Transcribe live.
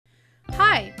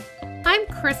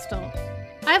Krystle.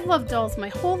 I've loved dolls my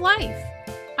whole life.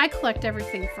 I collect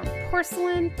everything from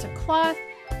porcelain to cloth,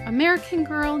 American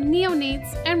Girl,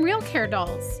 neonates, and real care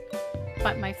dolls.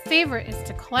 But my favorite is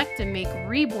to collect and make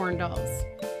Reborn dolls.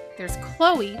 There's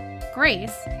Chloe,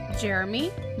 Grace,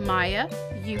 Jeremy, Maya,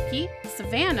 Yuki,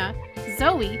 Savannah,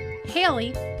 Zoe,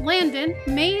 Haley, Landon,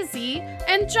 Maizie,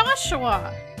 and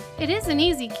Joshua. It isn't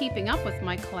easy keeping up with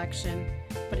my collection,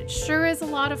 but it sure is a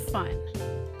lot of fun.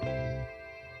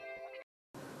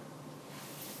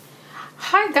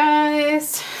 Hi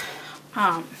guys!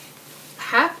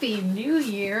 Happy New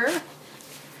Year!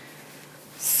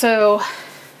 So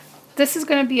this is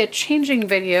going to be a changing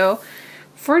video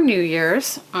for New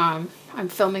Year's. I'm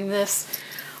filming this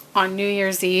on New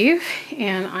Year's Eve,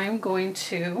 and I'm going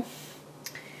to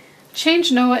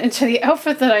change Noah into the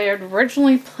outfit that I had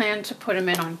originally planned to put him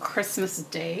in on Christmas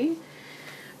Day.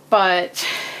 But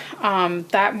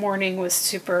that morning was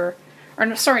super, or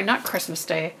no, sorry, not Christmas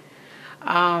Day.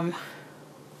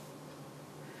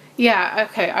 Yeah,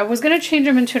 okay, I was going to change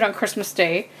him into it on Christmas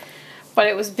Day, but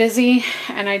it was busy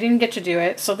and I didn't get to do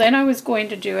it. So then I was going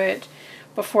to do it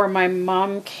before my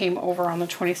mom came over on the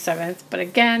 27th, but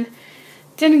again,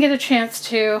 didn't get a chance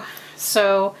to.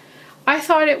 So I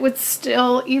thought it would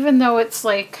still, even though it's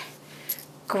like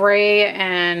gray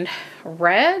and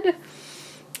red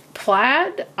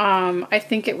plaid, I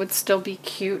think it would still be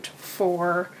cute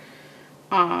for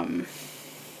New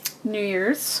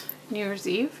Year's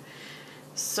Eve.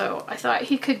 So I thought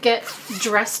he could get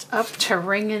dressed up to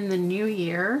ring in the new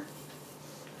year.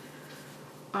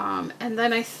 And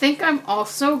then I think I'm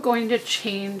also going to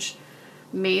change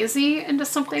Maizie into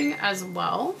something as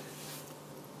well,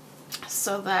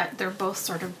 so that they're both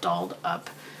sort of dolled up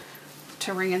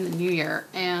to ring in the new year.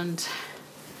 And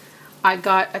I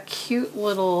got a cute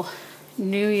little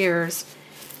New Year's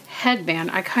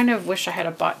headband. I kind of wish I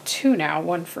had bought two now,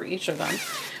 one for each of them,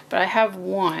 but I have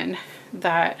one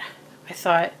that I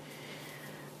thought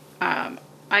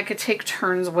I could take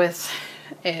turns with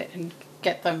it and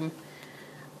get them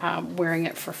wearing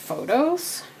it for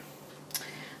photos.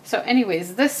 So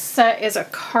anyways, this set is a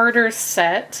Carter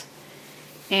set,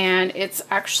 and it's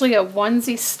actually a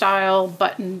onesie style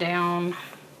button down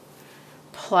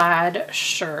plaid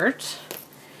shirt.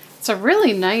 It's a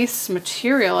really nice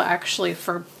material actually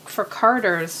for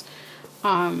Carters.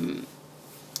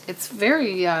 It's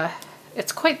very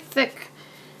it's quite thick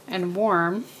and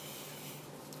warm.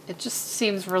 It just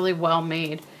seems really well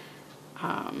made,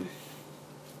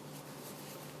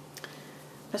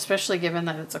 especially given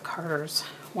that it's a Carter's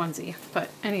onesie. But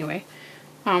anyway,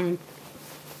 and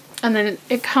then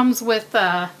it comes with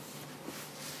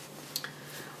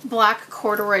black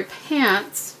corduroy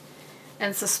pants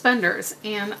and suspenders.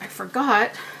 And I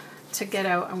forgot to get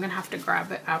out, I'm gonna have to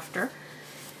grab it after,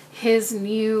 his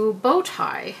new bow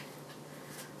tie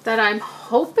that I'm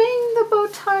hoping the bow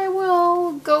tie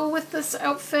will go with this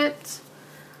outfit.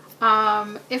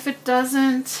 If it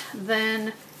doesn't,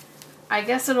 then I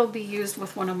guess it'll be used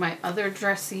with one of my other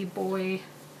dressy boy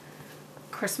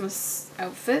Christmas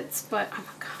outfits, but I'm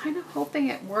kind of hoping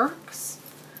it works.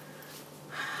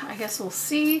 I guess we'll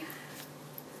see.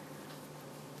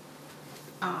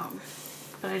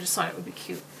 But I just thought it would be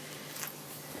cute.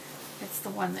 It's the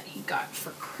one that he got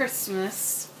for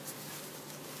Christmas.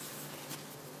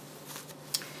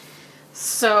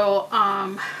 So,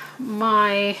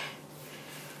 my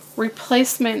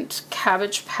replacement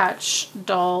Cabbage Patch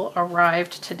doll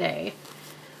arrived today.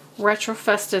 Retro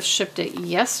Festive shipped it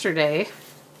yesterday.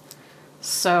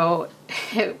 So,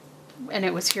 it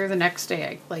was here the next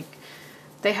day.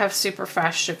 They have super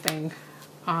fast shipping.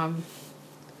 I've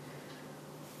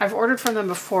ordered from them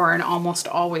before, and almost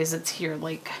always it's here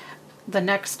like the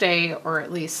next day, or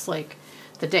at least like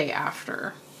the day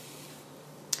after.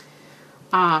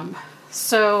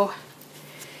 So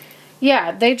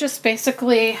yeah, they just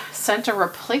basically sent a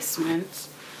replacement.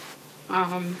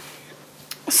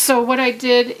 So what I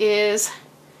did is,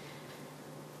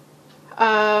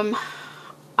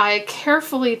 I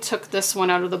carefully took this one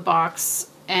out of the box,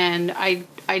 and I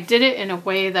did it in a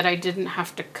way that I didn't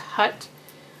have to cut.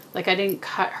 Like, I didn't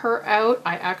cut her out.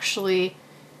 I actually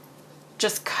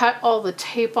just cut all the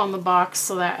tape on the box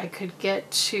so that I could get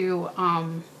to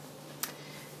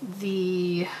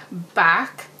the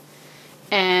back,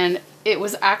 and it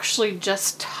was actually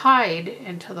just tied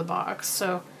into the box.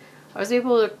 So I was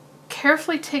able to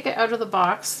carefully take it out of the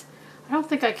box. I don't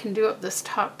think I can do up this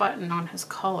top button on his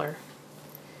collar.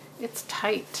 It's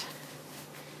tight.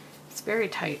 It's very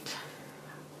tight.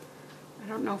 I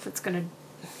don't know if it's going to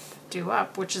do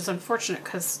up, which is unfortunate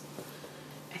because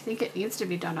I think it needs to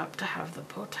be done up to have the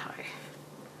bow tie.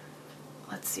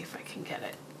 Let's see if I can get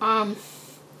it.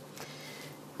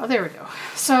 Oh, there we go.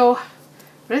 So,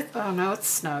 oh no, it's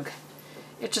snug.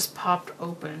 It just popped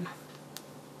open.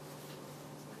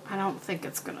 I don't think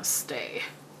it's gonna stay.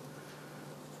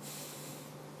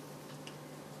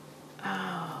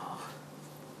 Oh.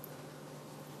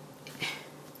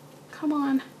 Come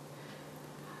on.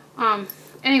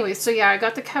 Anyway, so yeah, I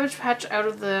got the Cabbage Patch out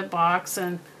of the box,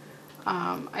 and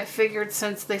I figured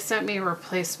since they sent me a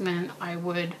replacement, I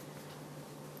would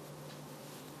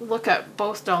look at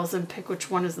both dolls and pick which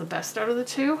one is the best out of the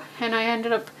two. And I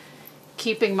ended up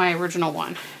keeping my original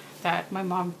one that my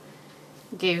mom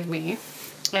gave me,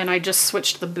 and I just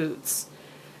switched the boots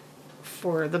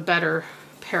for the better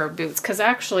pair of boots, because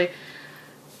actually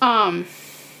I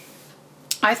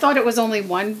thought it was only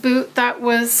one boot that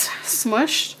was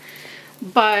smushed,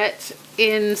 but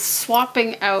in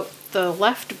swapping out the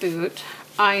left boot,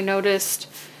 I noticed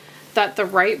that the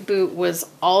right boot was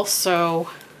also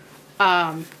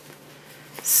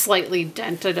slightly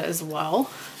dented as well,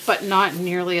 but not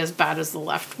nearly as bad as the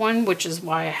left one, which is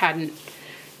why I hadn't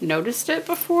noticed it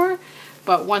before.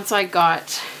 But once I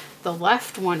got the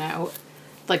left one out,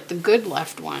 like the good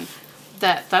left one,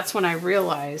 that's when I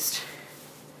realized.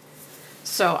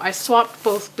 So I swapped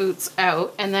both boots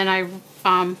out, and then I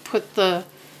put the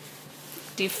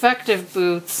defective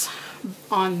boots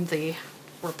on the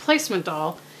replacement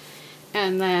doll,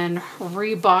 and then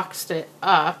reboxed it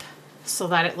up so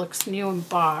that it looks new in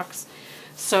box.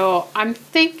 So I'm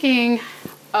thinking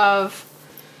of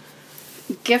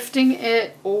gifting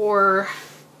it, or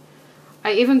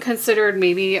I even considered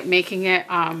maybe making it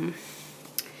a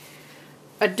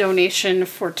donation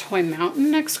for Toy Mountain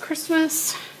next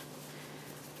Christmas,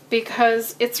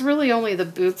 because it's really only the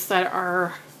boots that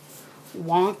are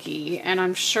wonky, and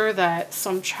I'm sure that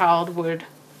some child would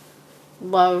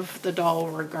love the doll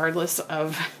regardless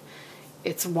of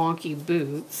its wonky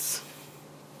boots.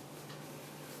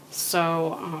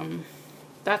 So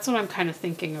that's what I'm kind of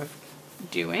thinking of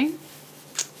doing.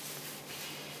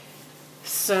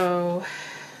 So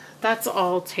that's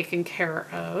all taken care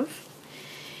of.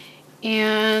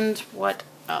 And what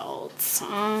else?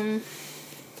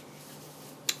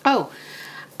 Oh,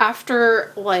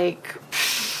 after like,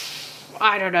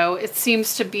 I don't know, it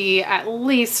seems to be at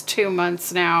least 2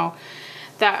 months now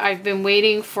that I've been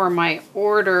waiting for my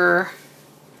order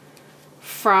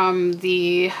from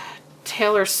the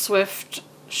Taylor Swift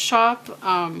shop,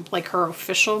 like her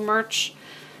official merch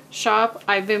shop.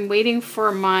 I've been waiting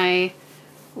for my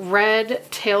red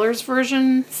Taylor's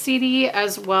version CD,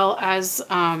 as well as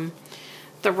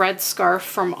the red scarf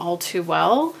from All Too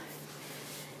Well.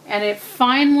 And it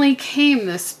finally came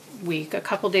this week, a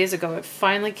couple days ago. It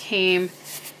finally came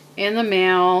in the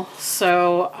mail.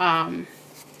 So I'm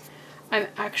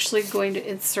actually going to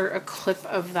insert a clip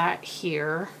of that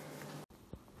here.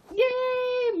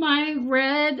 Yay! My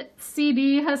red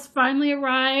CD has finally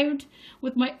arrived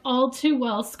with my All Too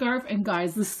Well scarf. And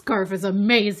guys, this scarf is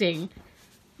amazing.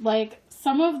 Like,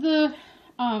 some of the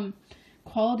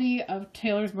quality of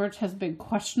Taylor's merch has been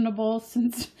questionable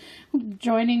since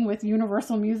joining with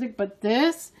Universal Music, but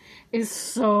this is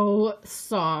so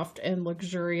soft and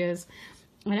luxurious.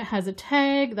 And it has a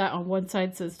tag that on one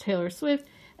side says Taylor Swift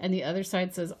and the other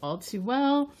side says All Too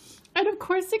Well. And of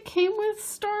course it came with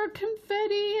star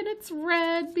confetti, and it's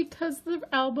red because the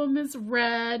album is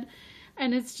red.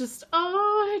 And it's just,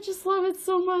 oh, I just love it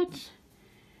so much.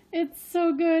 It's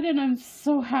so good, and I'm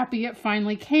so happy it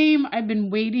finally came. I've been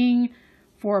waiting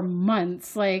for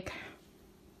months. Like,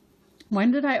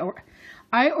 when did I order?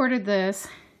 I ordered this.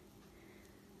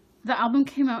 The album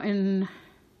came out in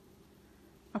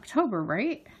October,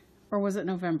 right? Or was it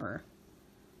November?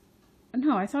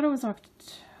 No, I thought it was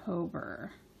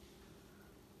October.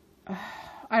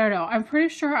 I don't know. I'm pretty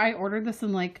sure I ordered this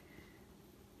in like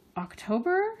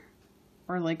October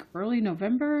or like early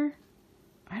November.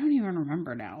 I don't even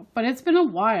remember now, but it's been a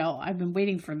while. I've been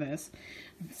waiting for this.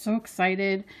 I'm so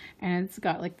excited, and it's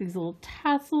got like these little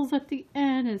tassels at the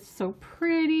end. It's so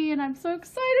pretty, and I'm so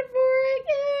excited for it.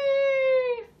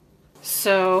 Yay!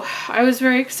 So I was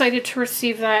very excited to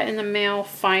receive that in the mail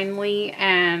finally,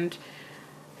 and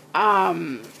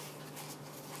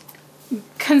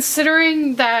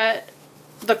considering that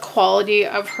the quality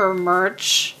of her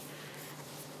merch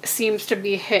seems to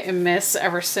be hit and miss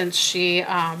ever since she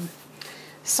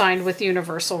signed with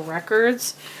Universal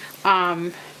Records,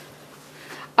 I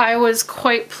was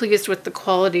quite pleased with the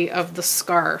quality of the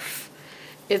scarf.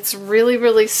 It's really,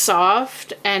 really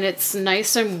soft, and it's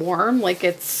nice and warm. Like,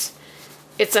 it's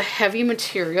a heavy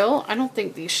material. I don't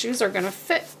think these shoes are gonna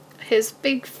fit his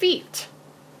big feet.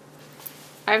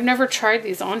 I've never tried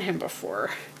these on him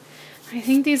before. I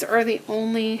think these are the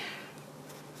only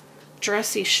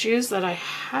dressy shoes that I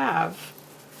have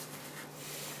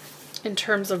in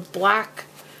terms of black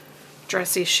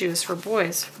dressy shoes for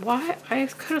boys. Why? I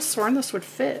could have sworn this would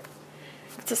fit.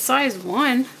 It's a size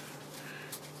 1.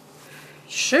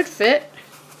 Should fit.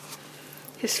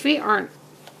 His feet aren't,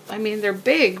 I mean, they're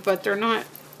big, but they're not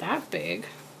that big.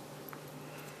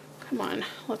 Come on,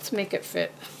 let's make it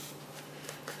fit.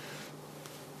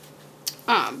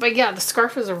 But yeah, the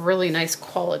scarf is a really nice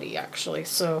quality, actually.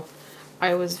 So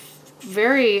I was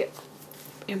very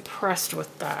impressed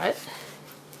with that.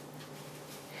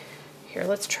 Here,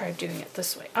 let's try doing it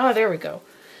this way. Oh, there we go.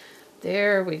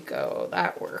 There we go.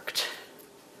 That worked.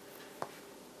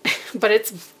 But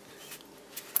it's...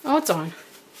 Oh, it's on.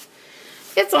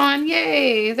 It's on.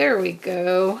 Yay. There we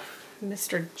go.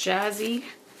 Mr. Jazzy.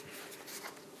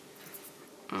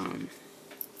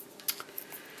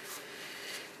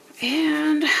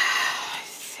 And I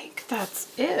think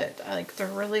that's it. Like, there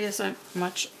really isn't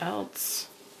much else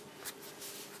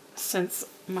since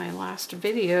my last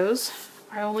videos.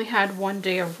 I only had 1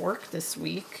 day of work this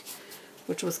week,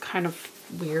 which was kind of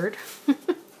weird.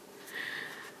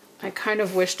 I kind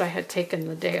of wished I had taken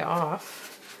the day off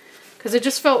because it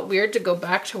just felt weird to go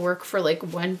back to work for like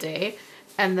 1 day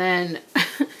and then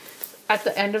at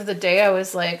the end of the day I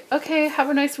was like, okay, have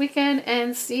a nice weekend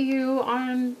and see you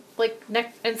on like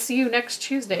see you next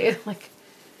Tuesday. Like,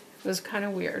 it was kind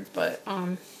of weird, but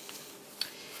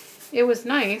it was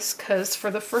nice because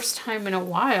for the first time in a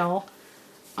while,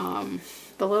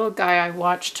 the little guy I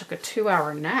watched took a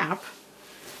 2-hour nap.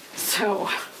 So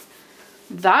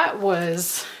that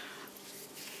was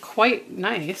quite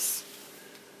nice.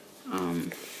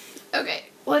 Okay,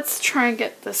 let's try and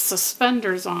get the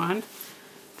suspenders on.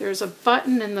 There's a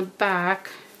button in the back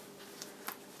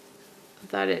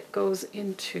that it goes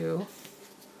into.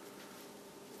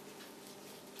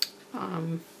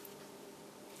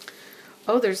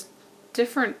 Oh, there's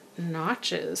different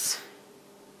notches.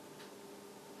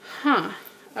 Huh.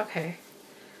 Okay.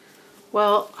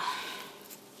 Well,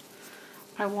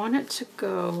 I want it to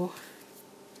go,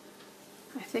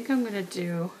 I think I'm going to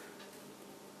do,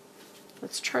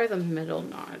 let's try the middle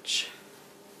notch.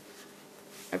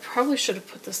 I probably should have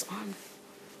put this on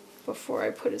before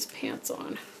I put his pants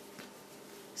on.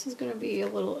 This is going to be a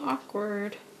little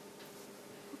awkward.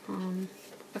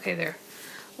 Okay, there.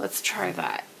 Let's try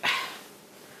that.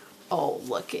 Oh,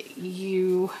 look at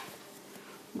you.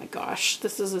 Oh my gosh,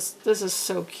 this is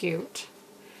so cute.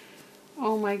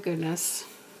 Oh my goodness.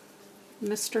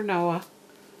 Mr. Noah.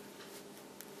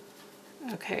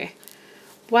 Okay.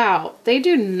 Wow, they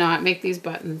do not make these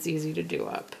buttons easy to do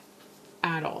up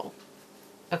at all.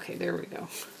 Okay, there we go.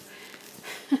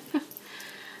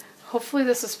 Hopefully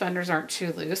the suspenders aren't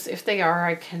too loose. If they are,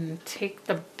 I can take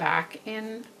the back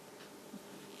in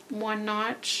 1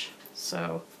 notch.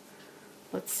 So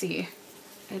let's see.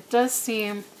 It does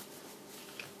seem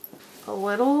a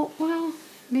little, well,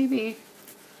 maybe.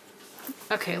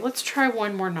 Okay, let's try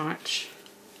 1 more notch.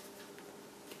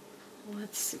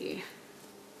 Let's see.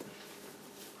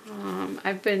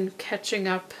 I've been catching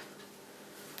up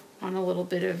on a little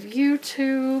bit of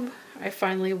YouTube. I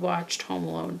finally watched Home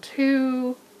Alone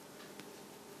 2.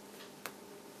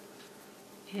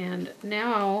 And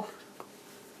now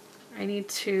I need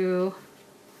to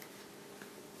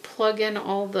plug in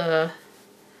all the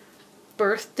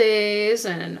birthdays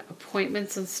and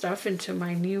appointments and stuff into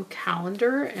my new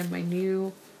calendar and my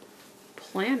new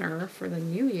planner for the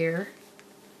new year.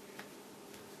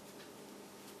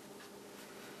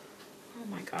 Oh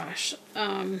my gosh.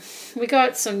 We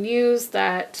got some news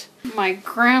that my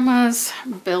grandma's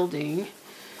building,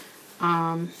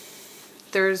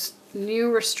 there's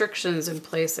new restrictions in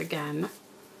place again.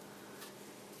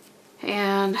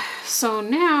 And so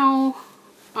now,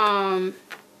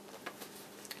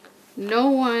 no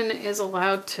one is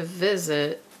allowed to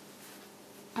visit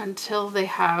until they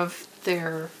have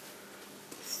their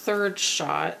 3rd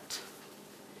shot.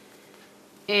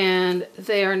 And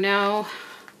they are now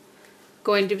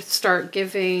going to start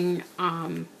giving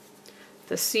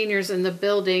the seniors in the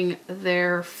building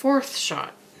their 4th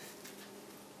shot.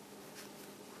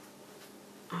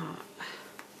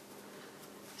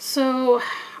 So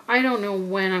I don't know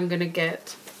when I'm gonna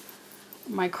get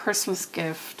my Christmas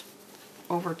gift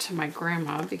over to my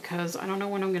grandma because I don't know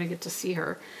when I'm gonna get to see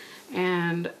her.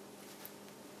 And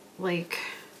like,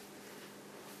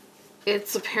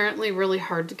 it's apparently really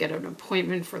hard to get an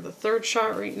appointment for the 3rd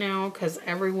shot right now because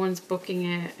everyone's booking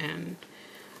it, and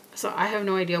so I have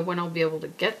no idea when I'll be able to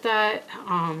get that.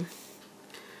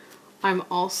 I'm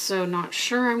also not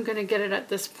sure I'm gonna get it at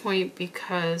this point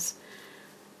because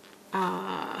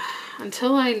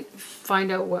until I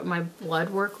find out what my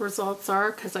blood work results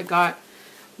are, because I got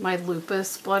my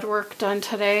lupus blood work done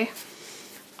today,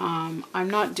 I'm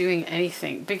not doing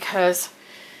anything because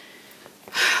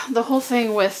the whole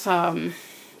thing with the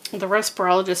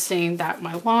respirologist saying that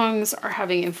my lungs are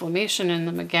having inflammation in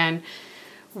them again,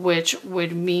 which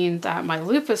would mean that my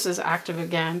lupus is active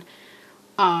again.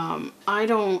 I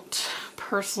don't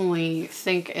personally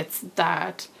think it's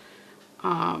that.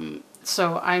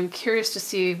 So I'm curious to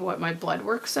see what my blood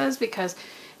work says, because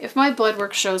if my blood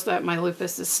work shows that my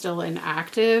lupus is still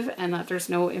inactive and that there's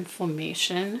no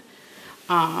inflammation,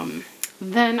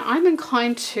 then I'm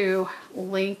inclined to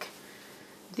link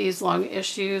these lung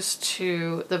issues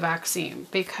to the vaccine,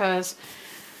 because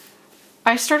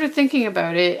I started thinking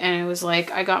about it and it was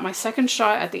like I got my second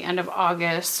shot at the end of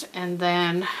August, and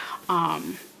then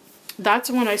that's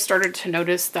when I started to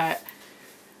notice that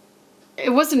it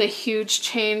wasn't a huge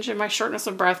change in my shortness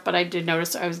of breath, but I did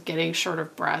notice I was getting short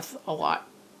of breath a lot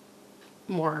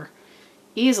more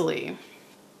easily.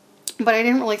 But I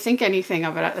didn't really think anything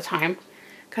of it at the time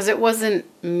because it wasn't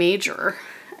major.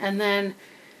 And then,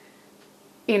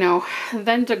 you know,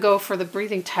 then to go for the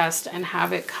breathing test and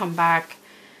have it come back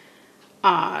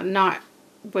not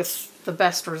with the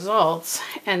best results,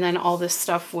 and then all this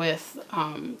stuff with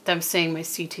them saying my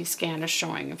CT scan is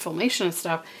showing inflammation and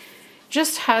stuff,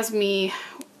 just has me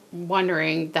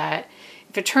wondering that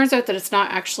if it turns out that it's not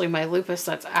actually my lupus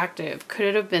that's active, could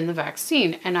it have been the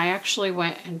vaccine? And I actually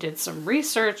went and did some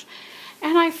research,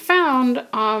 and I found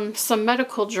some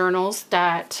medical journals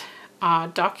that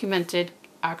documented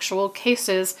actual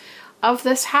cases of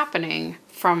this happening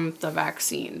from the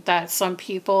vaccine, that some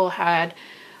people had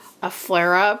a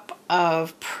flare-up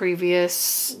of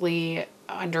previously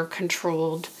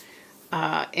under-controlled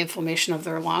inflammation of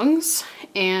their lungs.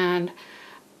 And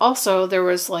also there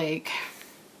was like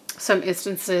some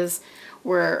instances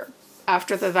where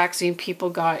after the vaccine people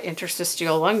got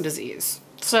interstitial lung disease.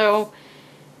 So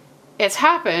it's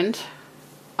happened.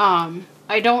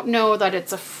 I don't know that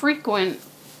it's a frequent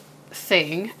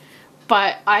thing,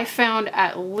 but I found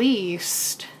at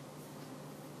least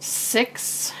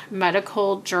 6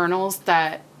 medical journals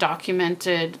that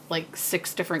documented like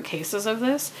 6 different cases of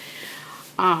this.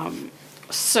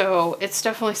 So it's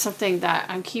definitely something that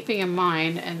I'm keeping in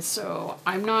mind, and so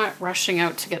I'm not rushing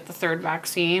out to get the 3rd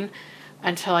vaccine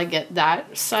until I get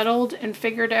that settled and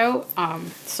figured out.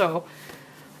 So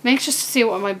I'm anxious to see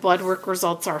what my blood work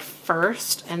results are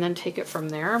first and then take it from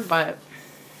there, but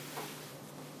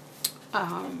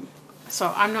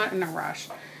so I'm not in a rush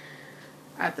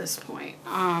at this point.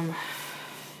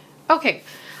 Okay,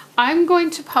 I'm going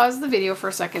to pause the video for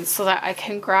a second so that I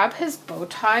can grab his bow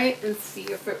tie and see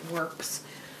if it works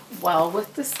well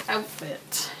with this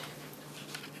outfit.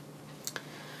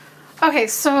 Okay,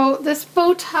 so this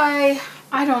bow tie,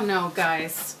 I don't know,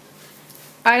 guys.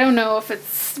 I don't know if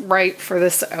it's right for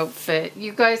this outfit.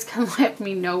 You guys can let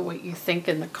me know what you think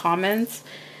in the comments.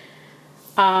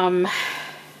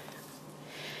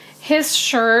 His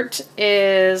shirt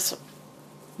is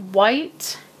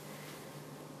white,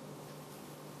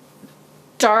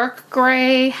 dark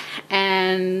gray,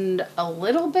 and a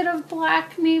little bit of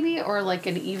black maybe, or like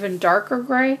an even darker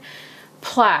gray,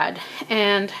 plaid.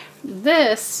 And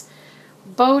this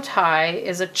bow tie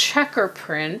is a checker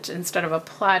print instead of a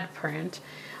plaid print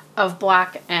of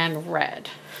black and red.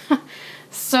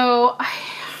 So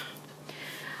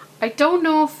I don't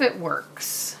know if it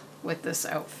works with this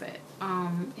outfit.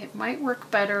 It might work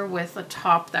better with a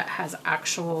top that has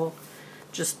actual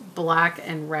just black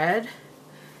and red.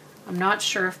 I'm not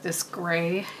sure if this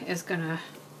gray is gonna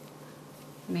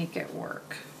make it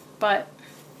work, but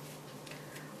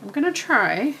I'm gonna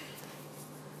try. I'm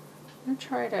gonna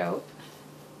try it out.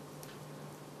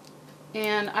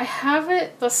 And I have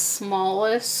it the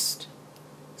smallest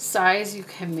size you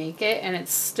can make it, and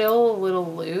it's still a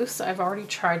little loose. I've already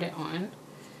tried it on.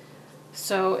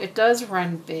 So it does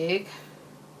run big,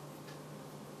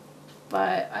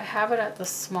 but I have it at the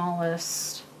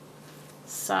smallest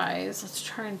size. Let's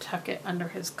try and tuck it under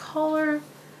his collar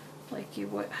like you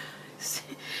would.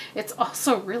 It's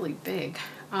also really big,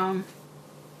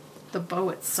 the bow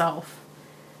itself.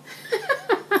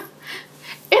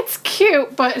 It's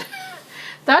cute, but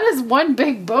that is one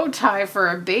big bow tie for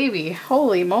a baby.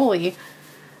 Holy moly.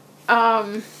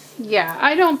 Yeah,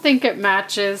 I don't think it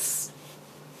matches.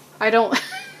 I don't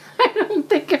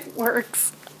think it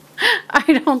works.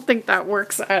 I don't think that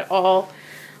works at all.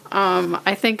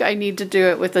 I think I need to do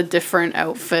it with a different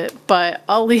outfit, but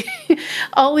I'll leave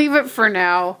it for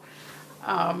now.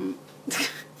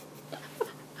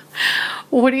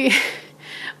 What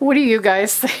do you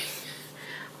guys think?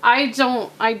 I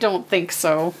don't think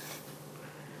so.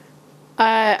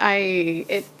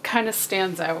 It kind of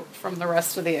stands out from the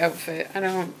rest of the outfit. I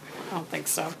don't think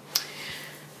so.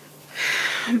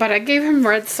 But I gave him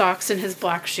red socks and his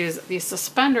black shoes. These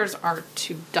suspenders are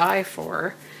to die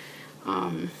for.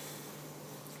 I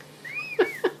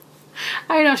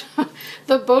don't know.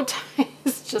 The bow tie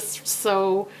is just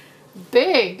so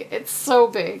big. It's so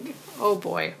big. Oh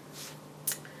boy.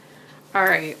 All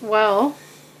right. Well,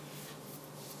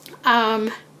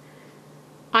 I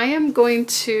am going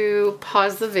to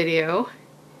pause the video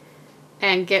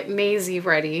and get Maizie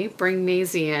ready. Bring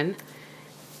Maizie in,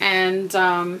 and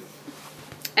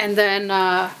then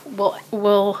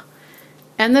we'll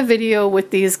end the video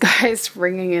with these guys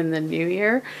ringing in the new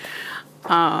year.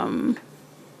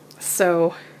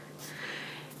 So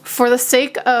for the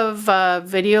sake of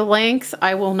video length,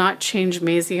 I will not change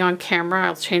Maizie on camera.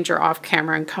 I'll change her off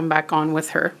camera and come back on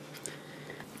with her.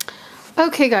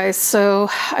 Okay guys, so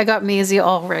I got Maizie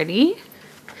all ready.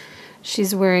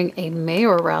 She's wearing a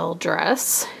mayoral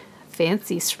dress,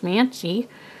 fancy schmancy.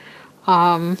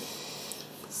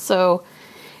 So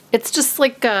it's just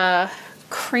like a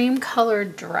cream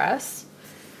colored dress.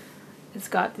 It's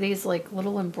got these like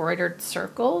little embroidered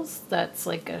circles that's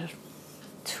like a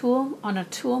tulle, on a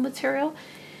tulle material,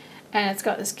 and it's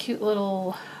got this cute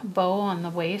little bow on the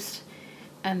waist,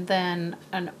 and then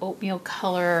an oatmeal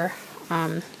color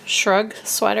shrug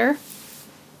sweater.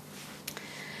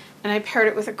 And I paired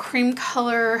it with a cream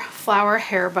color flower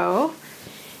hair bow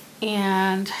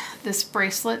and this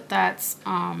bracelet that's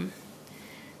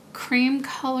cream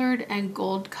colored and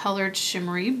gold colored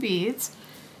shimmery beads.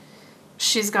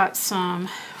 She's got some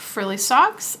frilly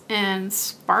socks and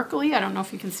sparkly, I don't know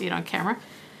if you can see it on camera,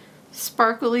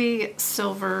 sparkly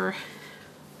silver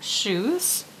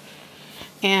shoes.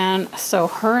 And so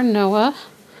her and Noah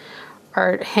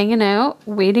are hanging out,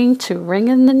 waiting to ring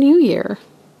in the new year.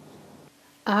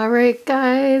 All right,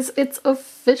 guys, it's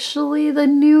officially the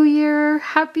new year.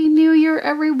 Happy New Year,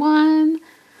 everyone.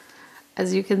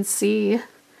 As you can see,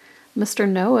 Mr.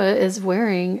 Noah is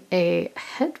wearing a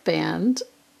headband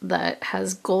that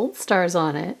has gold stars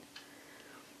on it.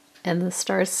 And the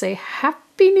stars say,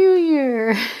 Happy New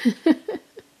Year.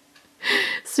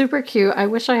 Super cute. I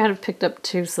wish I had picked up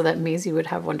two so that Maizie would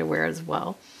have one to wear as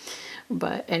well.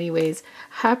 But anyways,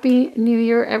 Happy New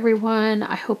Year, everyone.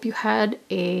 I hope you had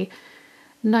a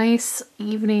nice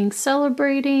evening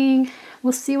celebrating.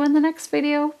 We'll see you in the next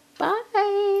video.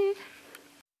 Bye.